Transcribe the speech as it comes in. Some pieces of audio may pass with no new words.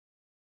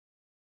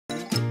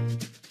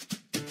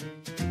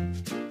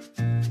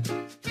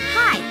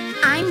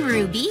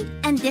Ruby,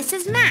 and this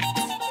is Max.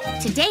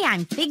 Today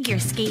I'm figure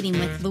skating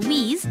with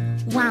Louise,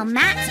 while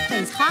Max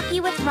plays hockey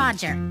with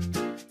Roger.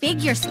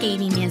 Figure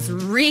skating is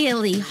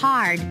really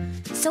hard,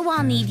 so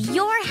I'll need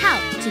your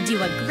help to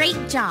do a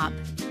great job.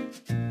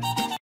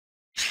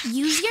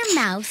 Use your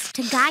mouse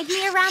to guide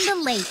me around the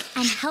lake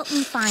and help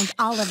me find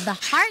all of the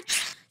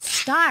hearts,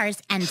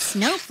 stars, and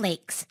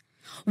snowflakes.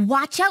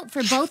 Watch out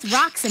for both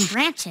rocks and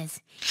branches.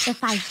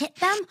 If I hit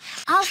them,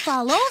 I'll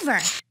fall over.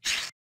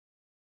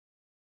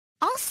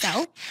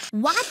 Also,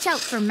 watch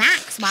out for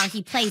Max while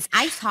he plays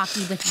ice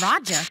hockey with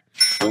Roger.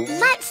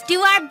 Let's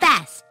do our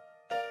best.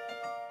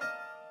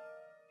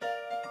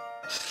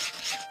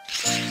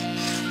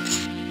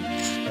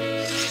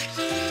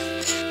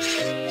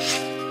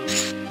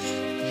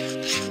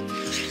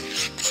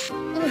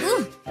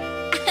 Ooh.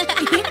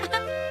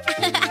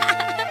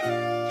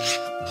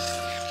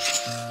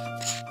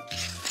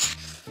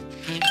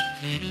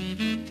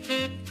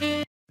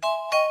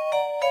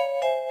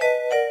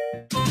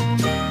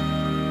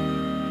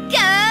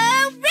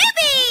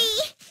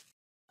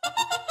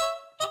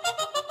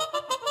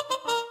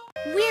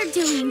 We're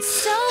doing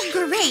so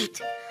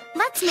great!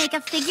 Let's make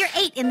a figure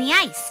 8 in the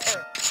ice.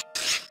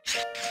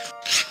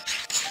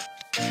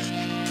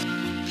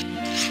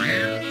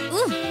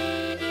 Ooh!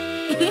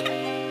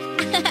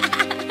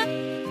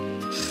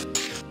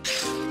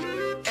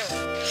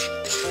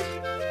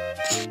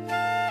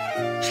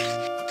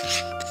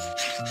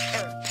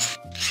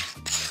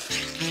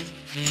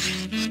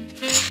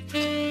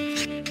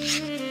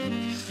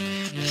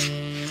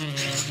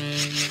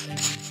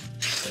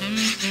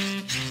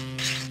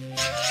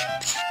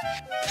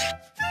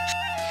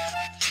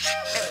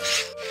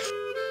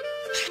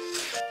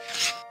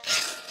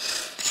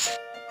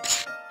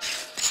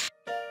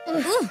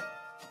 Ooh.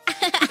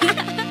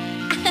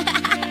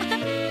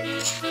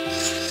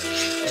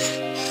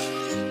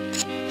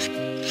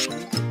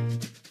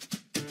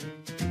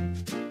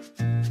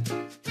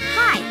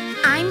 Hi,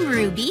 I'm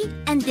Ruby,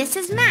 and this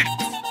is Max.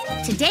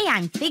 Today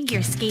I'm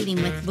figure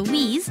skating with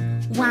Louise,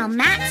 while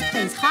Max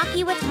plays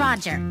hockey with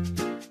Roger.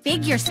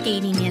 Figure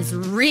skating is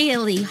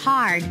really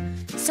hard,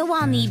 so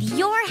I'll need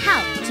your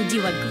help to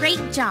do a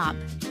great job.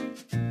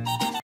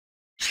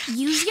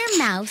 Use your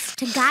mouse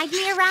to guide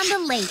me around the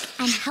lake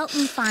and help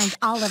me find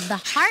all of the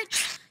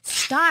hearts,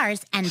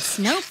 stars, and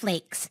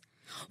snowflakes.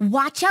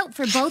 Watch out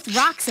for both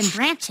rocks and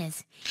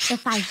branches.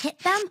 If I hit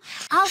them,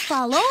 I'll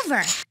fall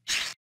over.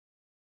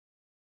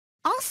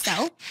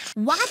 Also,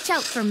 watch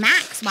out for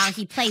Max while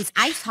he plays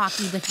ice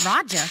hockey with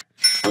Roger.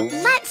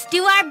 Let's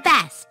do our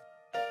best.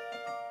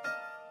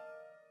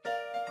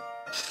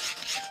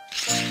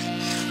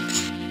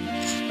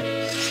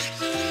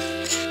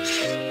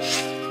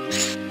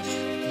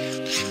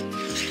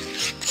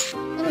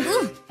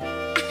 Ooh.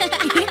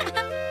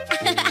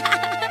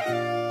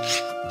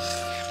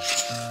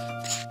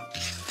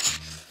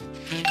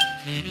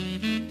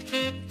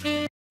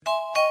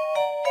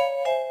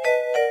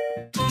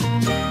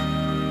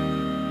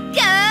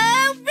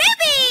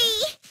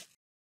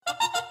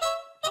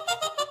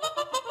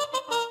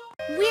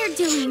 We're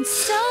doing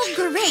so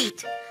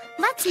great!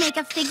 Let's make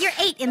a figure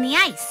 8 in the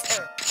ice.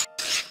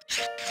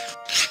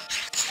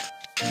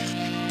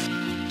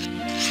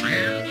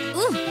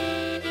 Ooh!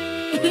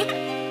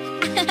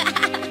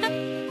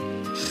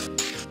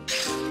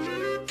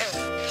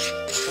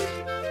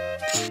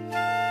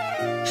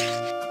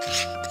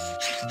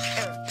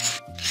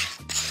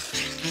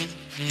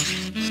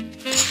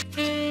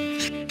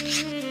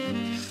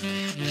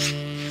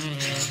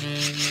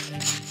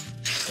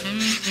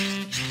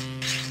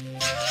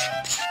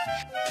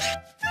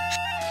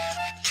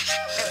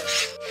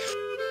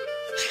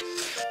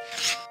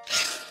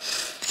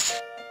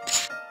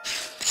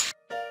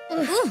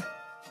 Ooh.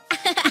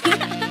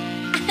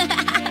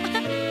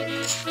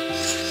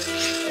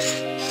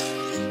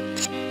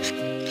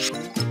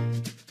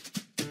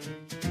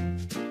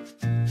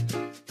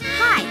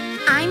 Hi,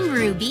 I'm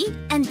Ruby,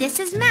 and this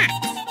is Max.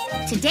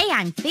 Today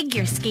I'm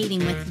figure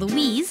skating with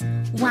Louise,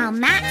 while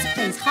Max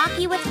plays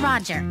hockey with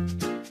Roger.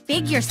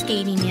 Figure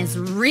skating is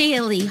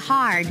really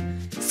hard,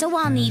 so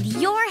I'll need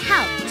your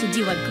help to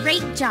do a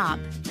great job.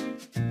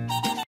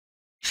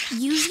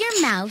 Use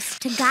your mouse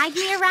to guide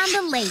me around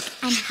the lake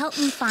and help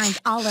me find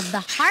all of the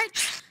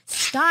hearts,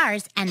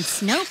 stars, and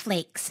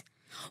snowflakes.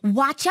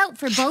 Watch out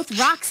for both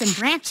rocks and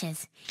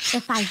branches.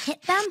 If I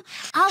hit them,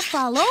 I'll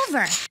fall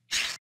over.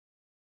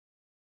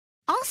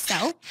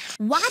 Also,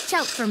 watch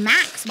out for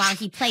Max while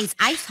he plays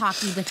ice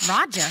hockey with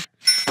Roger.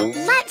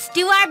 Let's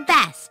do our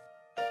best.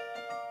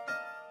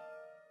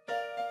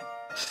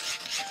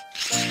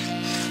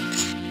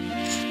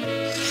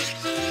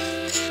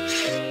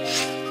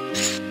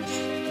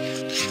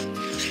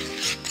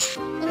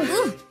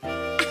 Ooh.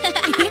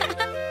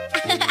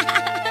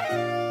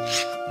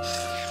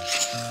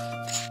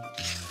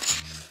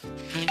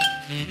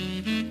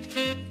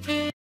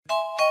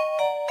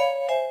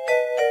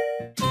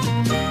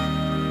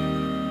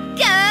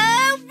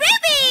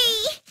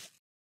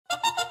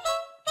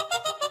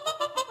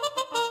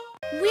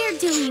 We're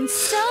doing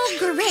so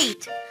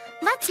great!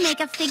 Let's make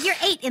a figure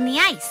 8 in the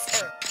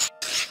ice.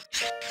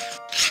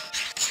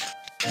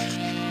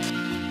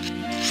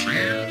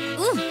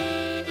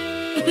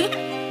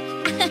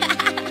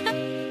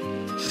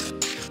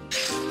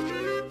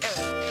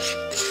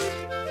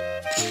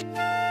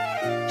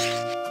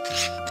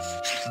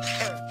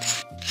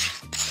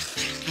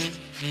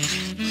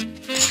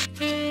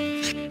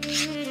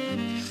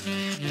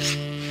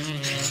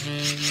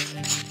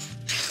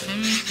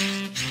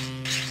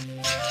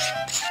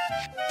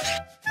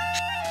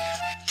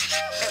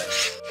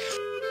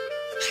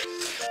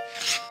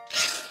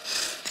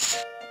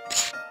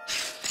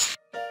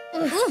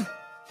 Ooh.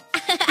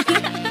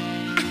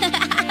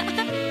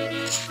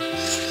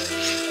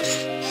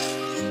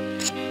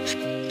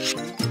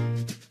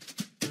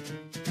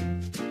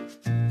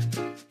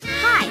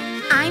 Hi,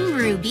 I'm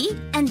Ruby,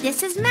 and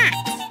this is Max.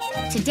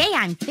 Today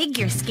I'm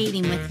figure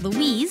skating with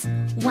Louise,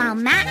 while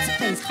Max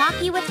plays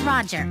hockey with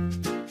Roger.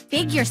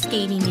 Figure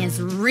skating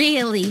is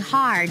really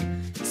hard,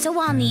 so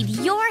I'll need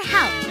your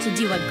help to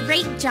do a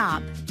great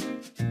job.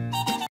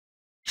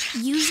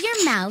 Use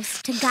your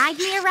mouse to guide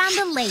me around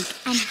the lake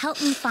and help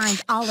me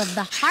find all of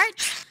the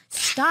hearts,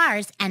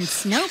 stars, and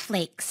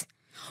snowflakes.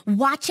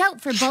 Watch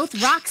out for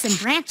both rocks and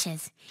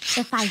branches.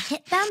 If I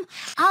hit them,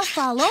 I'll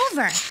fall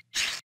over.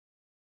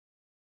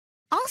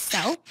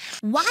 Also,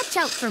 watch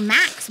out for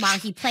Max while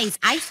he plays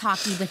ice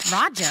hockey with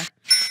Roger.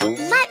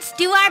 Let's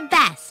do our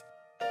best.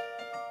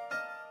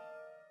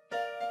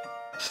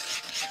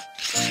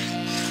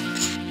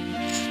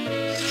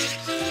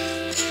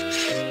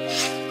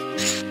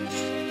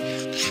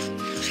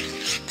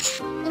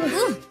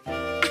 Ooh.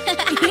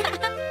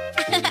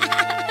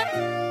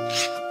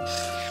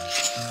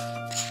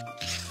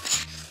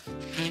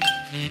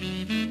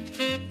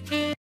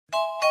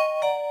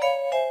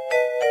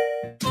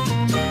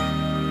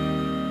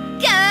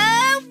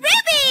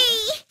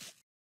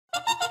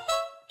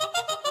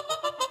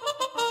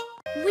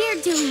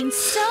 We're doing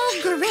so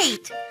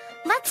great.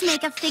 Let's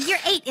make a figure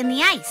 8 in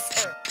the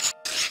ice.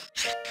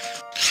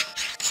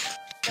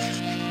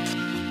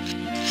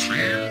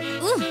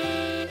 Ooh.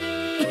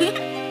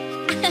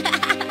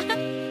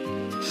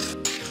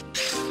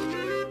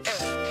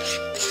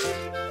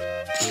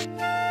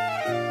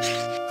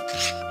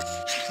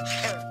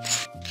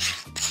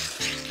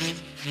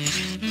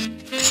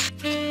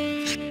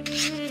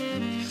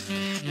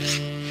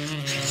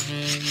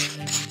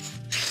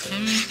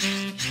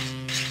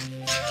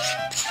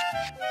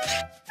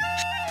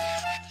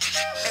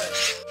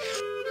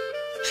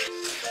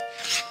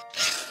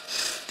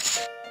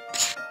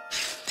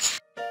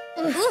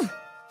 Ooh.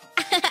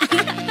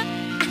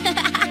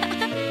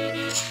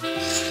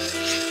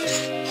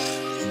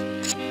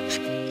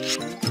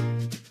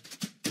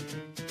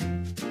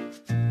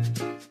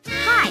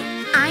 Hi,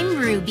 I'm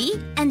Ruby,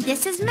 and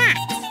this is Max.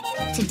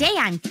 Today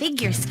I'm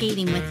figure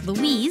skating with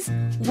Louise,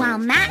 while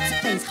Max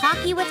plays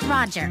hockey with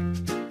Roger.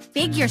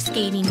 Figure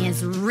skating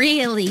is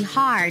really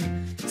hard,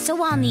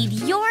 so I'll need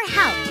your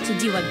help to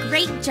do a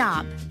great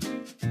job.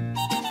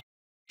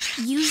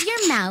 Use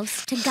your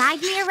mouse to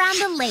guide me around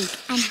the lake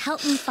and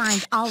help me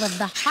find all of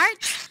the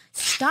hearts,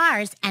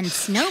 stars, and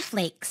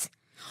snowflakes.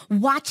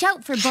 Watch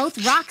out for both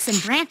rocks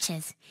and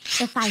branches.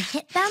 If I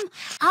hit them,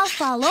 I'll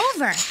fall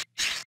over.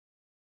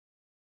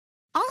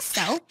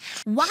 Also,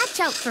 watch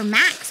out for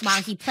Max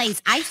while he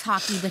plays ice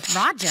hockey with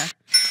Roger.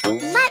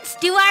 Let's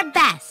do our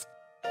best.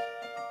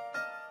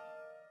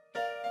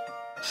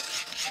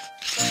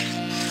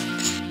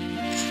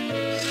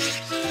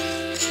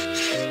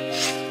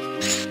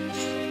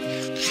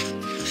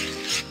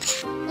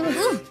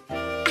 Ooh.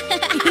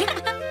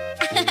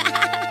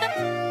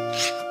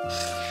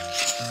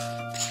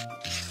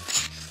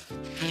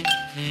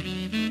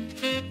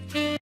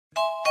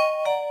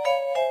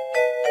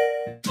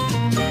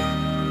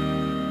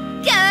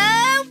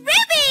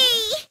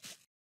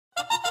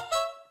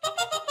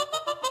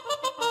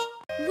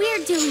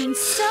 We're doing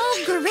so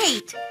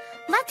great.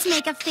 Let's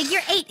make a figure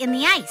 8 in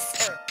the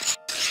ice.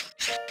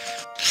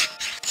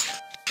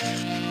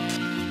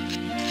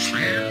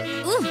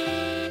 Ooh.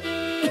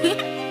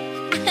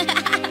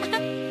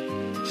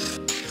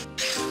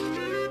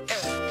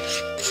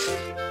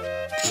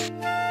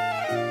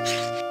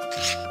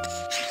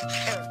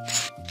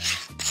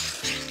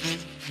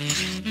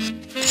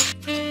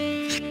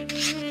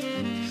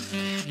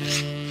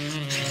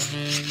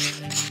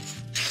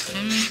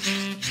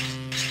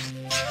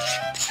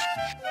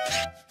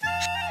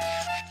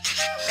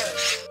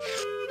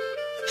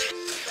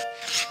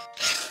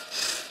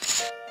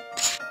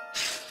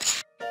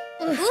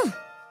 Ooh.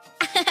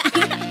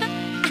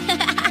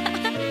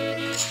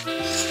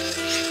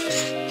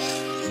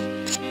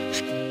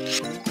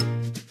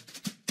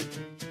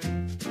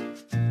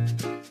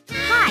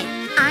 Hi,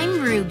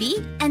 I'm Ruby,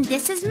 and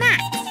this is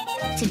Max.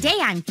 Today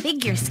I'm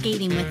figure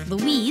skating with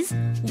Louise,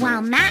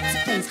 while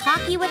Max plays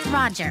hockey with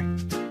Roger.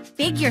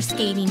 Figure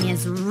skating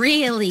is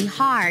really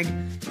hard,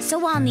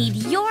 so I'll need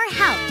your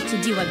help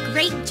to do a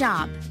great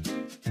job.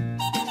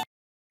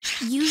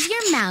 Use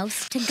your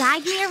mouse to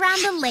guide me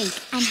around the lake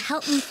and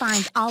help me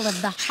find all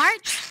of the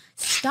hearts,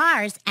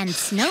 stars, and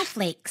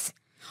snowflakes.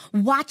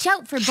 Watch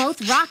out for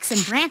both rocks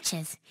and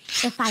branches.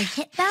 If I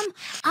hit them,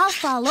 I'll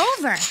fall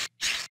over.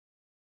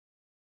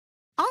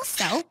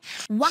 Also,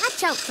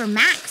 watch out for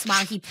Max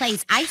while he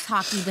plays ice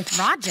hockey with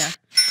Roger.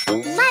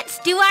 Let's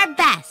do our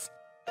best.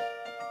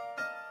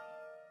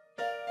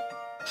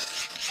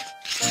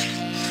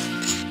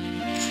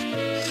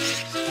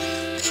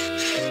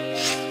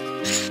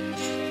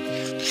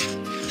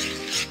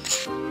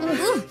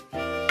 Ooh.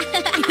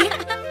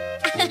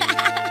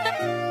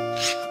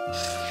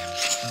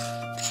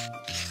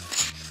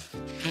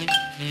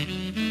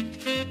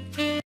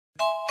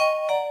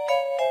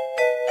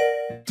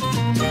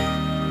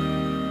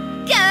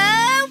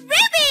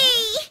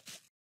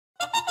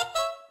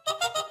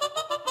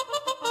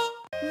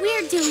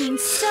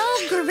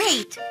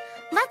 great!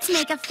 Let's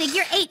make a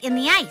figure 8 in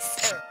the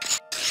ice.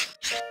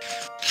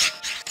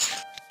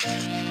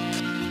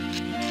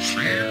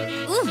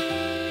 Ooh!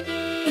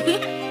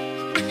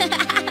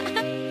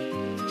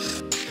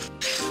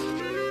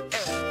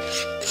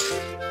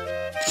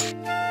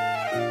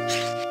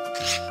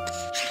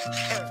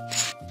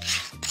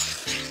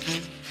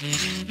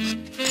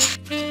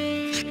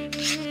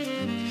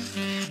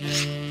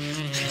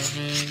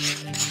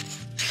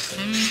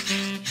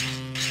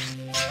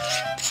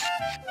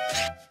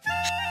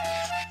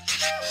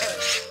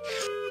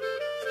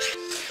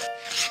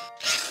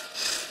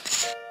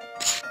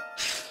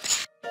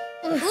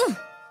 Ooh.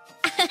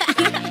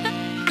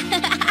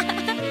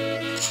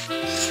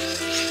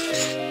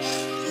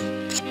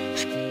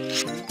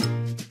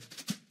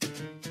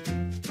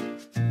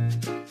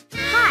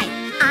 Hi,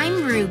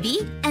 I'm Ruby,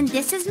 and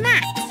this is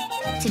Max.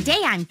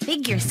 Today I'm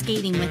figure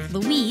skating with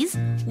Louise,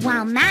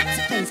 while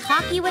Max plays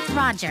hockey with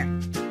Roger.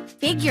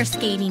 Figure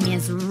skating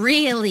is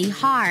really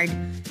hard,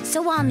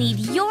 so I'll need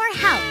your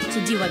help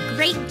to do a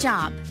great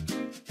job.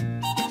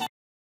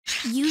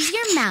 Use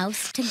your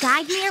mouse to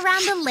guide me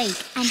around the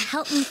lake and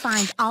help me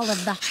find all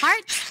of the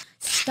hearts,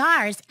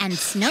 stars, and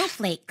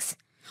snowflakes.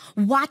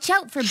 Watch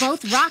out for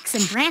both rocks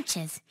and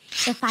branches.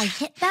 If I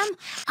hit them,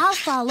 I'll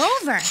fall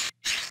over.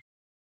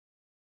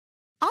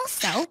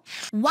 Also,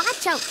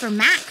 watch out for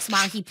Max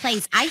while he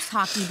plays ice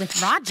hockey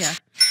with Roger.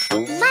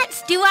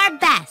 Let's do our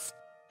best.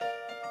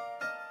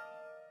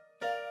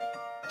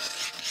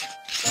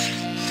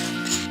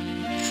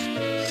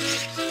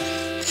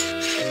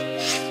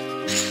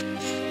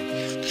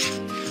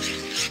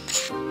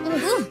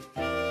 Ooh.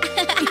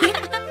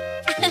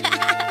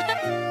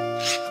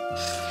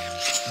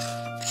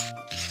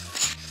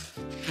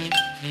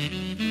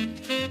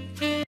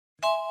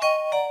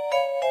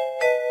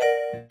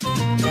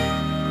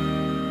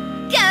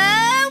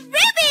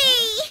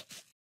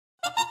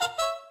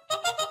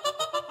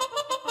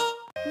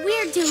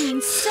 We're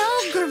doing so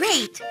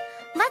great!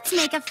 Let's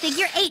make a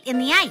figure 8 in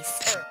the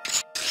ice.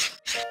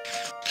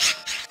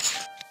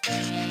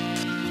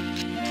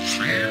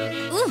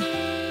 Ooh!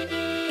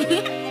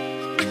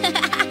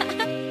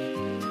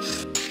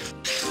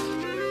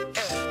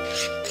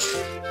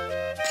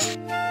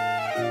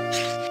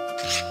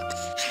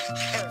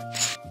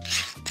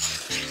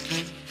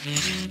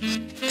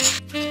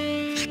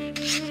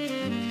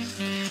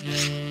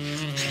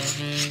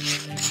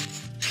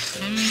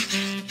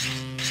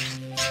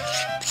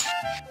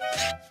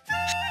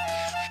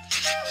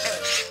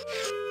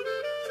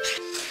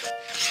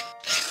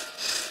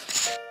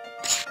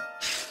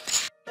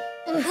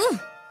 Ooh.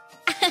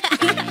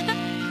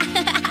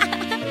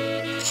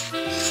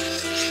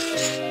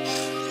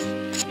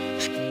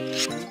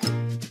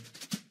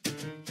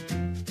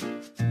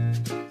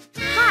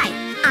 Hi,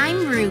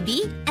 I'm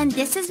Ruby, and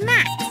this is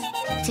Max.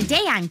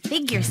 Today I'm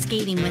figure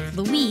skating with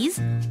Louise,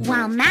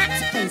 while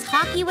Max plays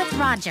hockey with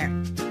Roger.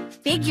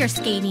 Figure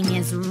skating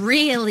is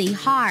really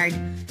hard,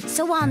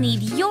 so I'll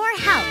need your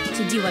help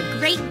to do a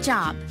great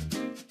job.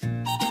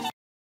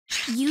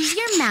 Use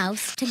your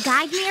mouse to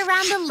guide me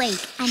around the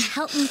lake and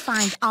help me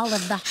find all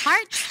of the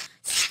hearts,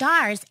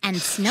 stars,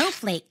 and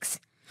snowflakes.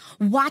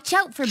 Watch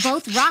out for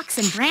both rocks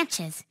and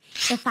branches.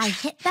 If I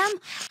hit them,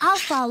 I'll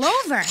fall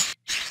over.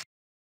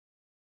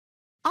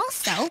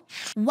 Also,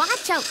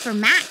 watch out for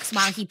Max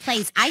while he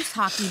plays ice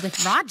hockey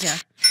with Roger.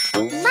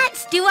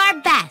 Let's do our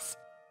best.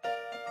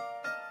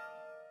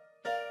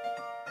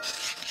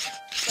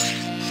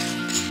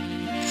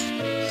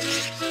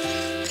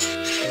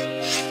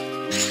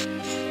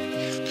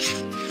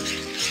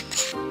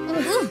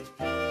 Ooh.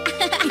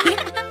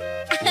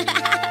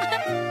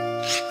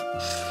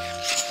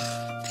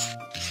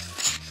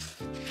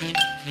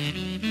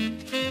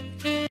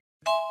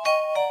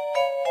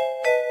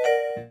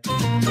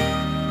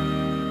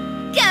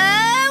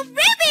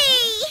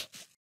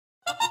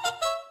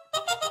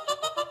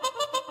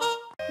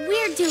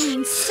 We're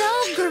doing so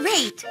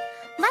great!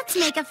 Let's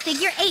make a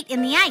figure 8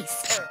 in the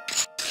ice.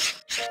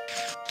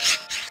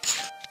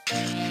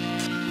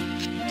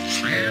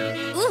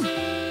 Ooh!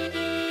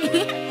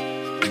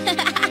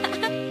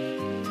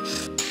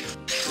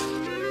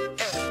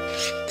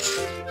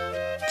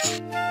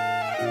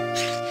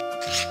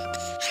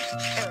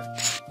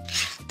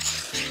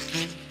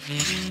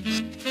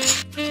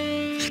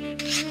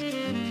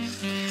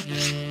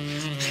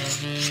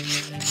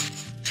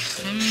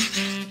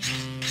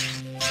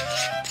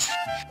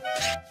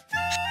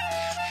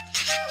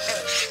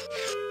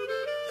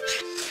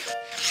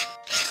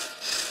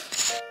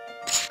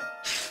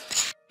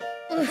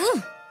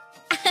 Ooh.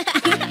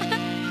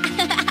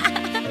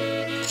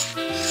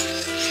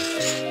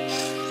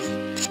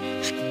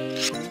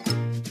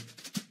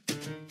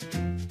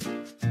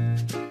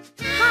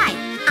 Hi,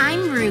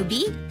 I'm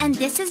Ruby, and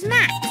this is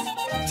Max.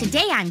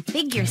 Today I'm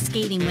figure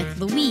skating with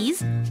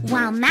Louise,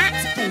 while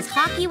Max plays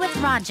hockey with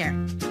Roger.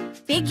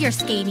 Figure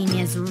skating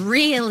is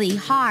really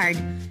hard,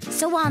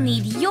 so I'll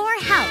need your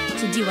help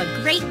to do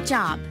a great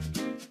job.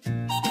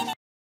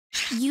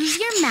 Use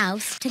your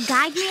mouse to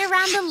guide me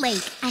around the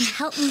lake and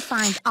help me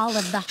find all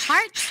of the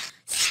hearts,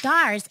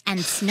 stars,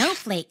 and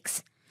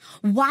snowflakes.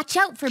 Watch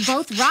out for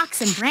both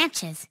rocks and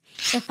branches.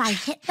 If I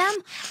hit them,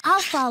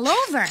 I'll fall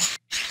over.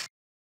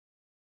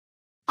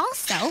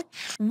 Also,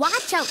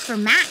 watch out for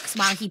Max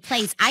while he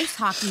plays ice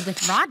hockey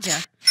with Roger.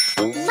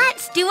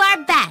 Let's do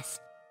our best.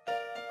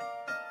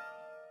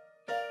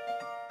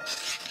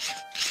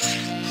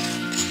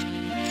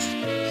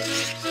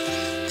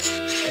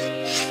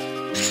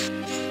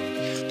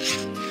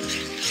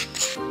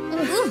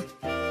 Ooh.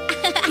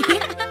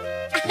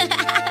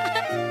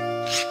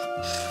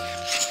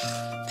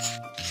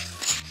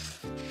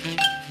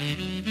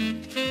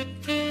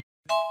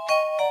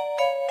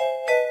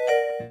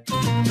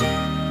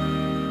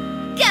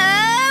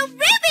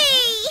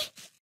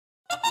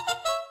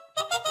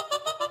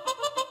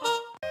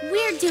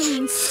 We're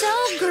doing so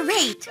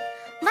great.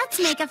 Let's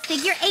make a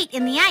figure 8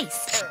 in the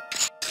ice.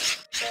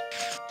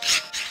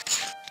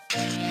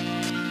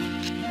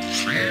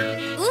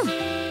 Ooh.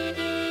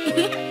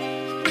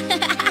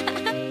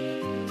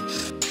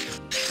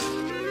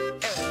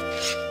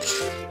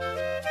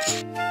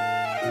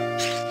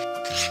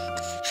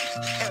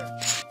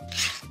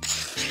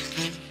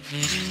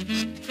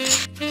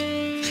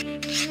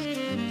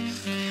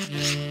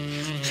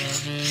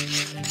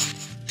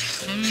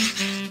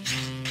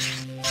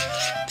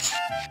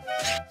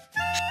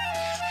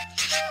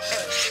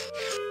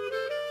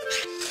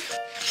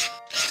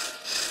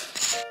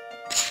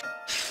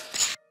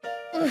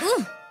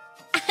 Ooh.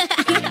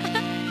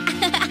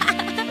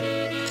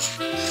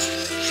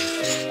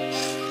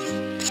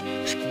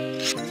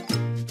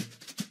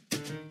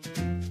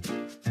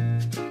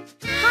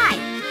 Hi,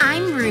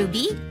 I'm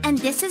Ruby, and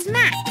this is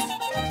Max.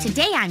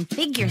 Today I'm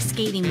figure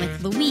skating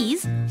with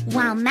Louise,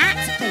 while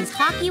Max plays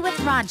hockey with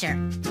Roger.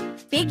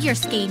 Figure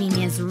skating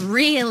is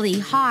really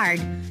hard,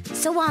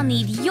 so I'll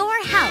need your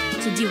help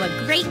to do a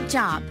great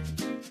job.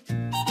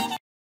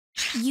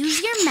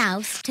 Use your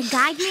mouse to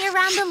guide me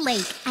around the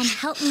lake and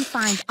help me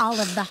find all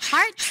of the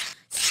hearts,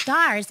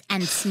 stars,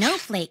 and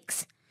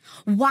snowflakes.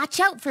 Watch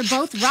out for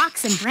both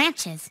rocks and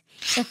branches.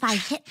 If I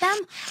hit them,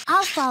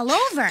 I'll fall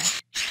over.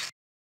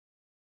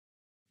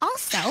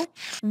 Also,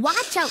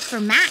 watch out for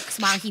Max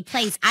while he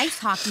plays ice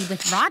hockey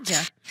with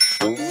Roger.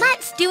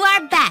 Let's do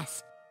our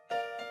best.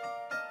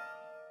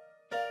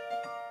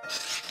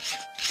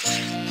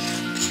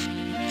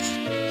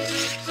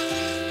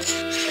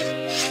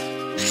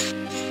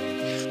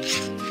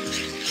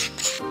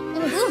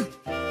 Ooh.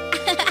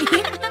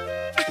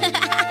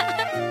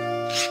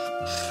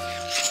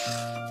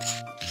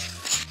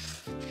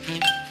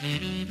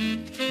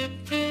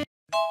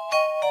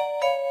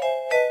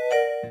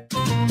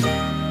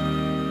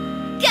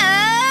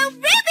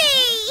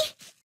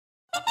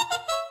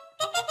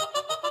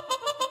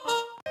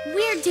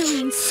 We're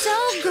doing so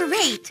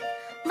great.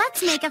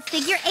 Let's make a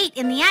figure 8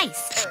 in the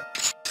ice.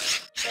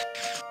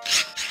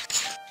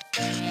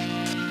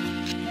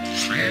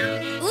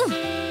 Ooh.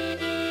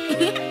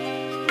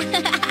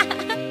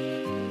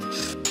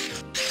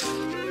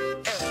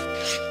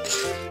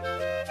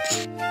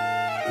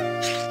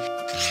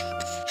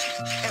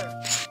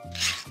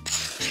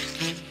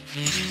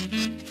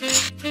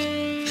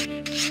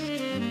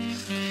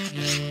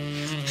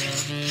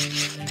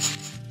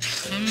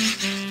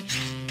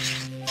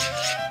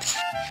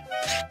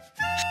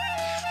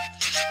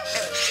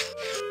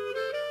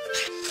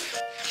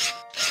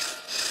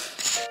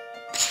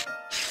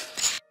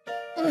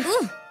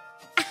 Ooh.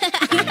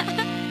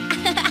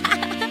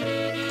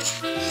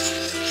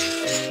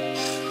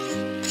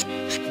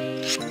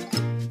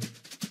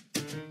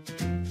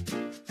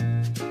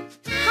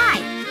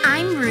 Hi,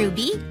 I'm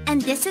Ruby,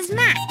 and this is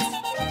Max.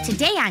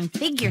 Today I'm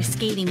figure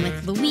skating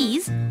with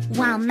Louise,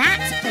 while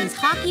Max plays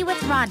hockey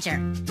with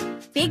Roger.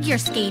 Figure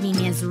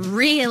skating is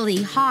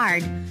really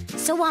hard,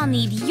 so I'll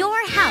need your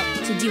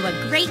help to do a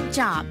great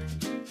job.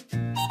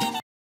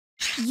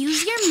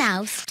 Use your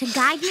mouse to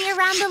guide me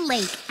around the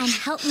lake and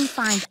help me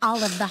find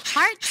all of the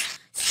hearts,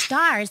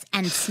 stars,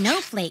 and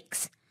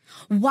snowflakes.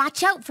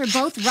 Watch out for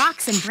both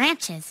rocks and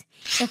branches.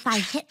 If I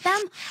hit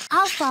them,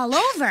 I'll fall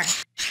over.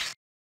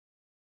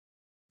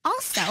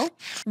 Also,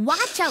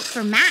 watch out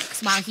for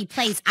Max while he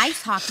plays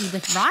ice hockey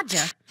with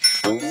Roger.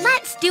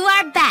 Let's do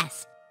our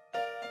best.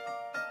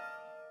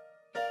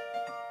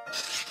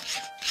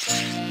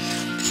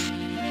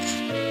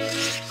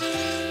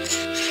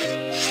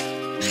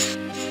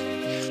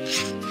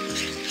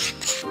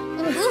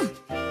 Ooh.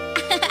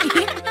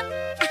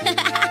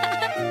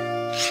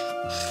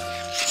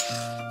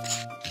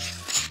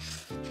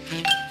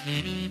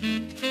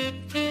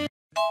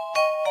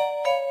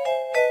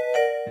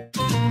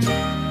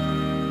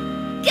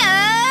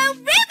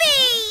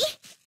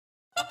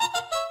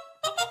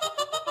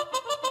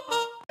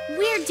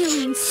 We're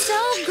doing so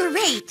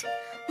great.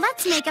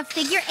 Let's make a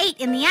figure 8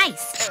 in the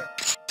ice.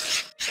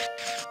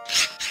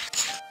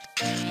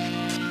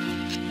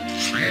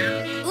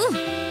 Ooh.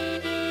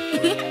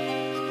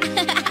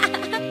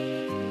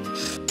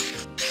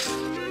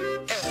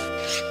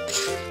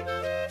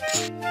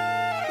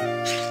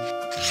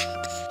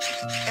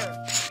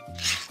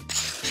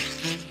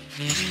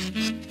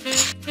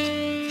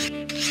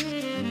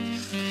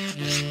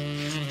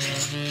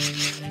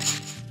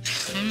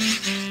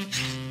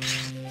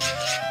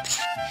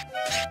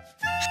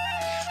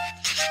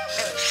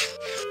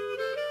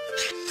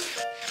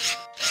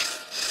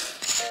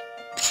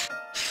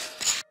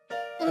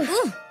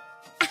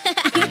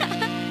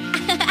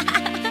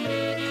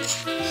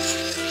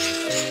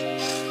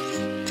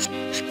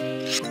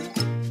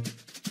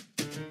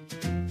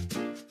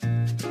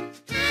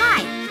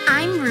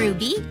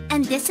 Ruby,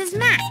 and this is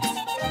Max.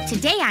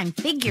 Today I'm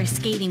figure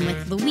skating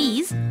with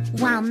Louise,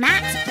 while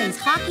Max plays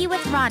hockey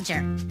with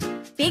Roger.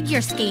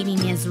 Figure skating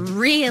is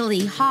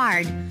really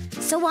hard,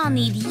 so I'll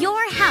need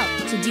your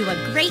help to do a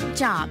great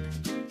job.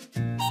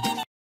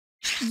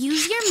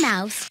 Use your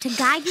mouse to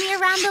guide me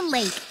around the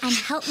lake and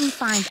help me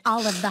find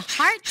all of the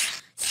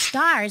hearts,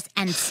 stars,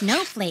 and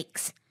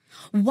snowflakes.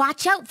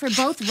 Watch out for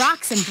both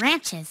rocks and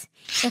branches.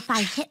 If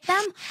I hit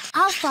them,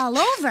 I'll fall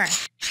over.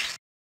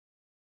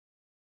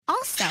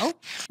 Also,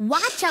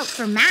 watch out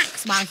for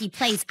Max while he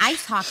plays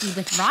ice hockey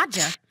with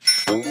Roger.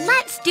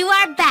 Let's do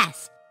our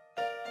best.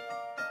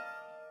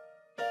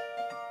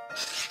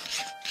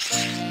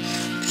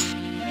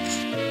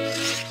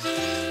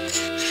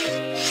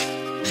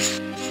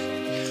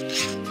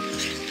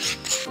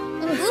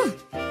 Ooh.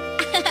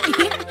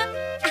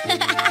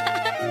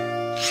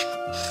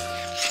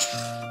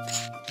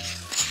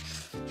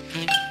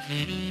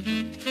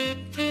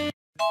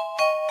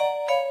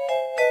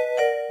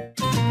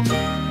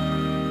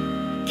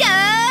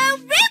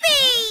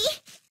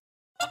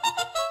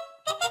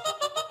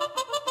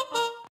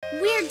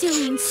 We're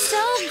doing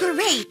so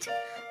great!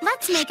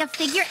 Let's make a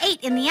figure 8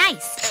 in the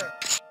ice.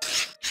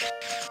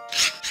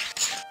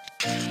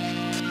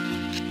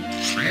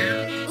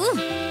 Ooh!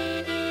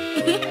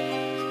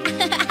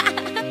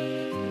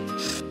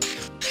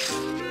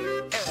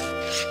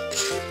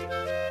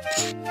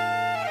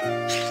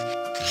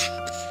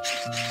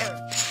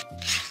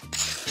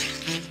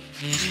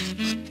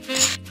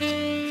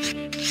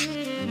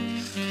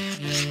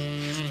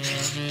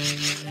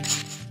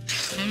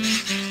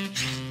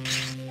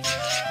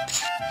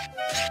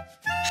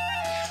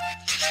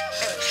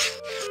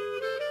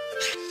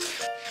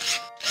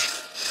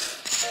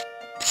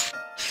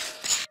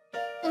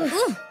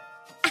 Ooh.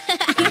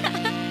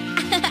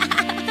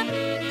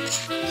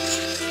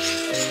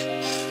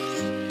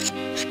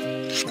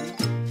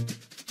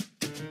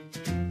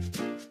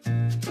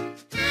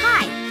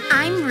 Hi,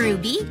 I'm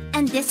Ruby,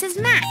 and this is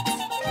Max.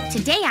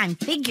 Today I'm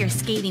figure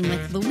skating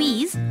with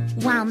Louise,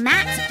 while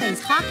Max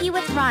plays hockey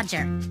with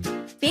Roger.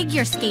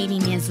 Figure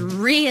skating is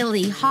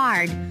really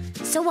hard,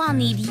 so I'll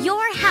need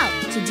your help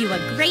to do a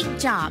great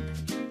job.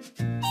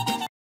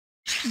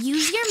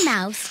 Use your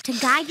mouse to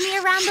guide me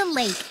around the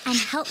lake and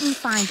help me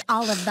find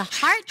all of the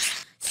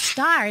hearts,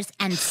 stars,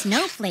 and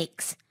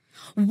snowflakes.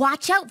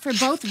 Watch out for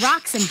both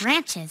rocks and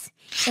branches.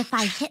 If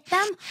I hit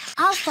them,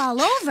 I'll fall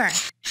over.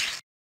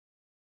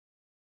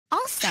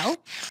 Also,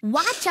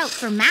 watch out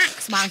for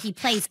Max while he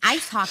plays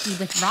ice hockey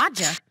with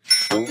Roger.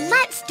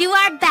 Let's do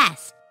our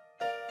best.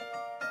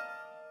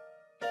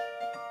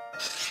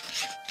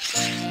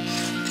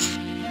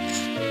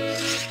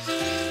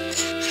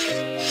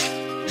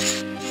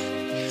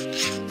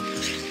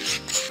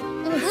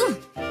 Ooh.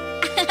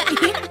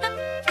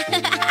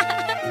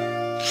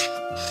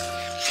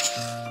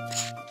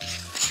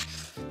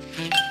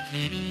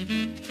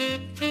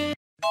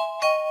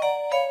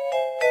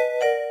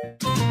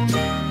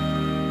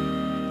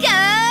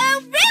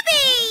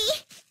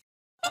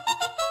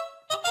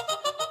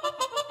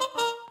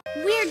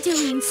 We're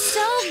doing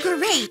so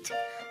great!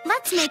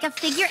 Let's make a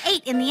figure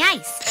 8 in the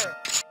ice.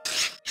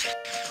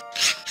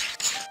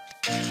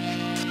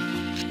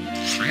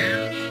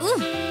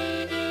 Ooh!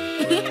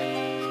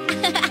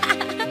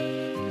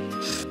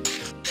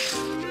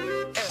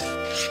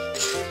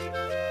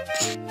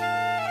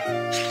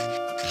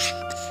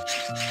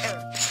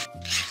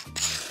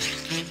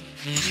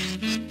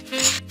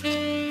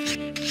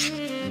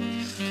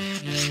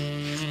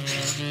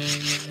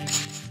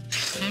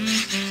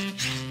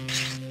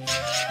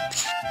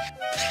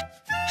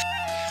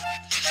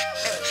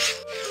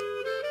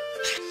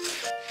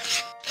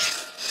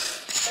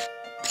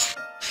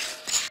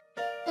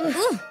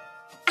 Ooh.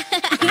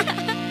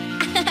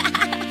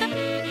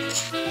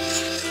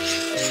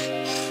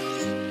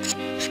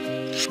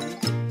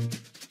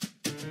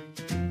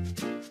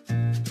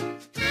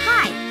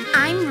 Hi,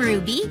 I'm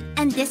Ruby,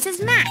 and this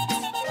is Max.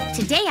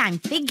 Today I'm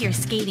figure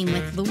skating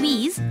with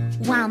Louise,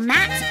 while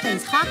Max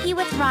plays hockey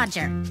with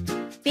Roger.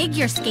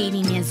 Figure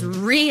skating is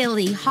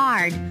really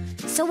hard,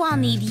 so I'll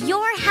need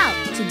your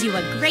help to do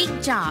a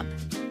great job.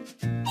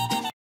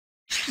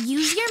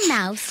 Use your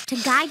mouse to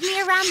guide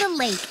me around the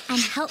lake and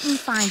help me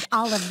find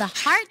all of the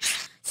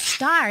hearts,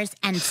 stars,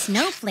 and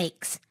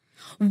snowflakes.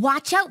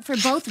 Watch out for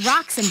both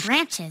rocks and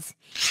branches.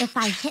 If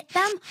I hit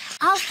them,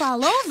 I'll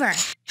fall over.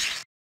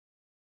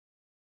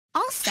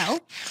 Also,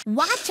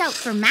 watch out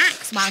for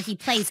Max while he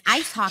plays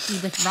ice hockey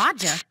with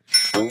Roger.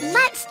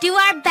 Let's do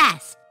our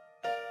best.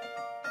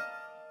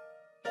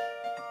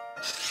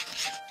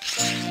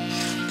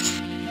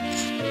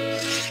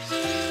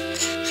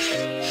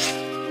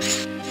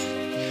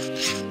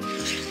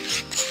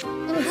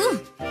 Ooh.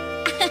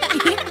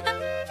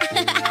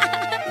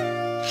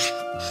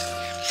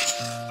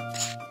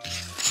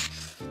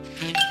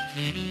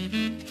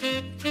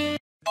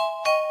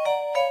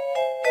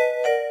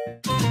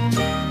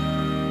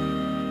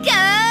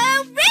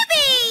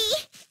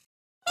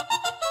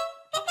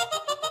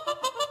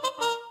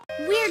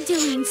 We're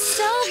doing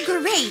so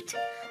great!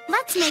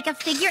 Let's make a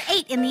figure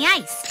 8 in the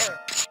ice.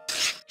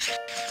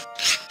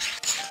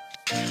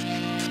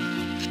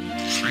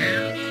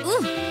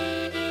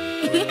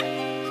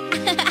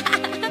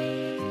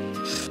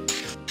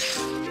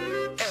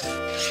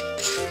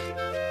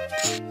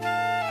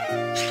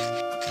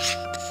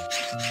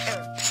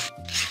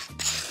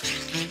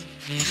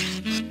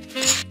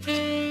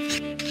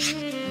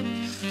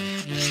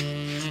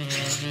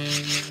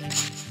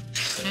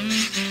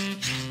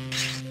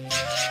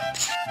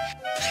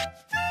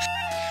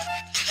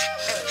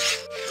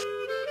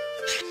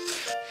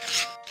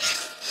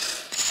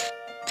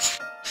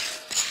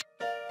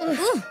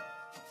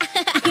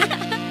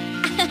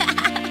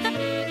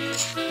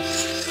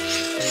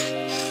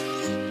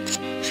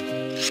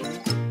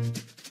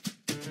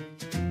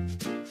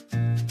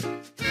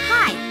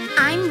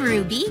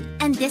 Ruby,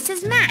 and this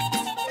is Max.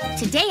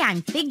 Today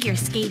I'm figure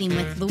skating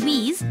with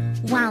Louise,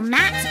 while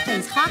Max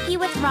plays hockey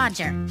with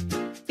Roger.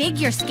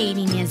 Figure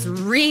skating is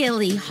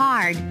really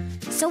hard,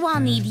 so I'll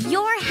need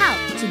your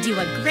help to do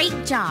a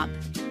great job.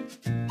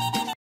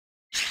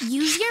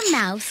 Use your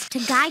mouse to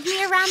guide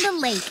me around the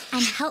lake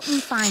and help me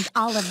find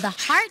all of the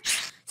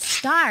hearts,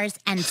 stars,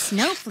 and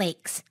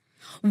snowflakes.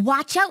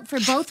 Watch out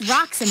for both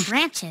rocks and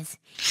branches.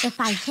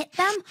 If I hit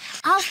them,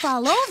 I'll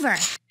fall over.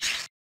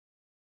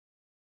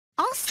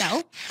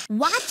 Also,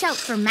 watch out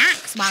for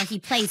Max while he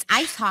plays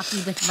ice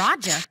hockey with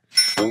Roger.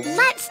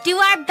 Let's do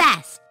our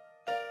best.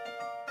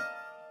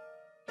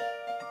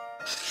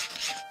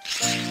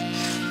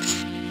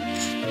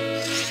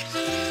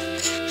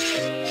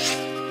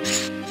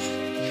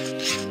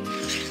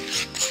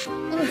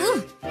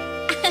 Ooh.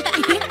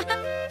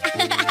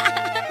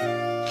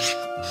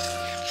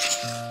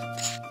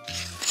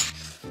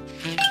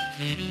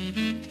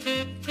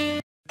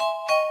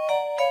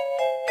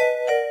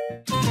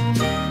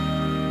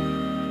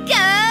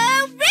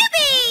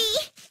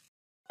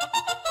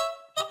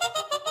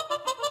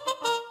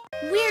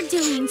 We're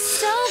doing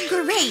so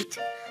great!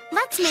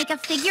 Let's make a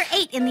figure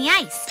 8 in the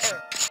ice.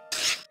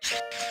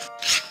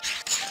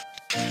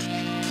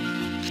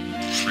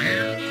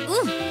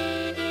 Ooh!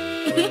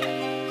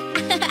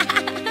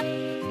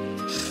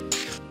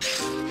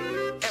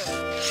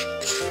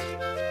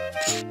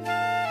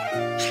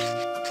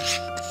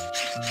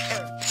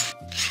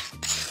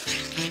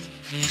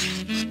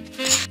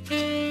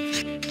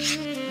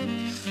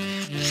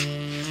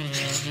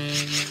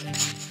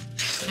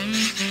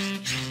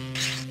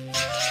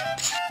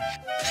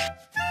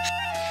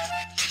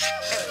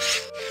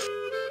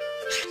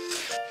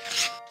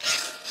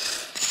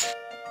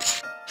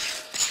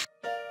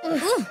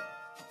 Ooh.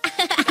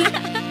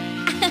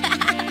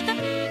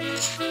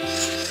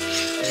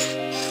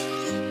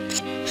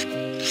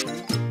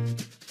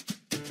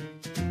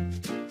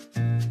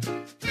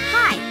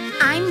 Hi,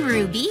 I'm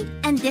Ruby,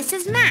 and this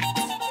is Max.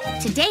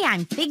 Today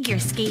I'm figure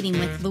skating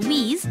with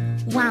Louise,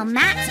 while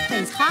Max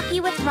plays hockey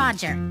with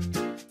Roger.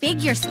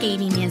 Figure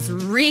skating is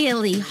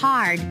really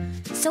hard,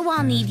 so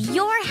I'll need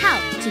your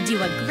help to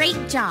do a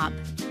great job.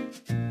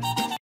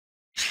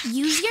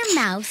 Use your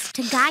mouse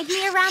to guide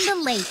me around the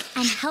lake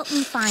and help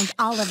me find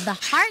all of the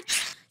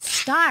hearts,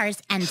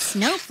 stars, and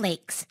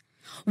snowflakes.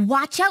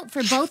 Watch out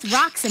for both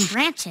rocks and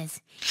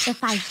branches.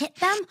 If I hit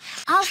them,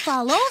 I'll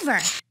fall over.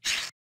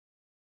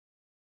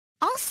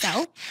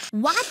 Also,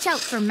 watch out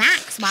for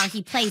Max while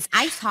he plays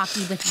ice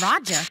hockey with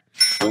Roger.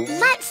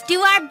 Let's do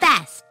our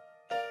best.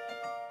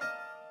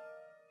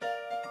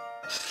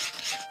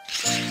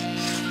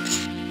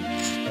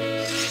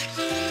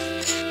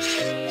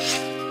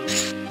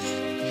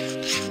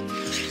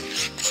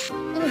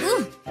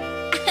 Ooh.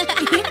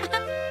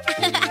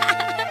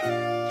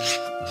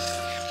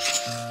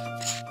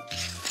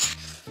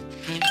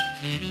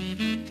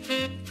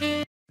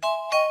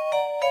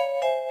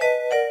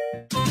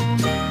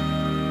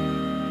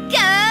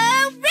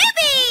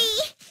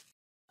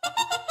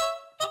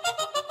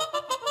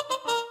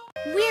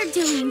 We're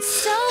doing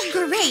so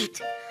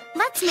great!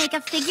 Let's make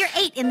a figure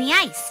 8 in the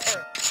ice.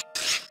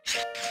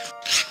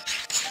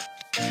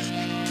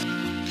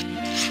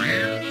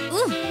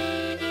 Ooh!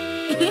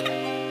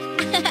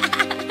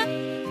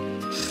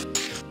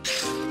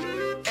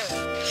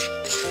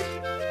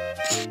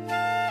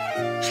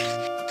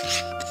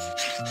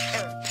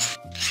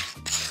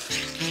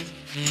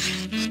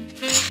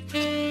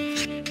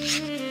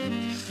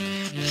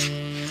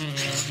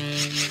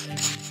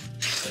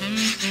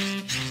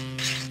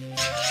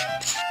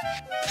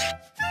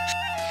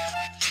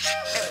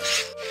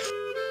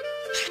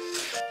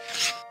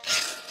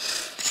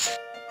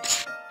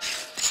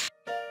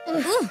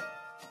 Ooh.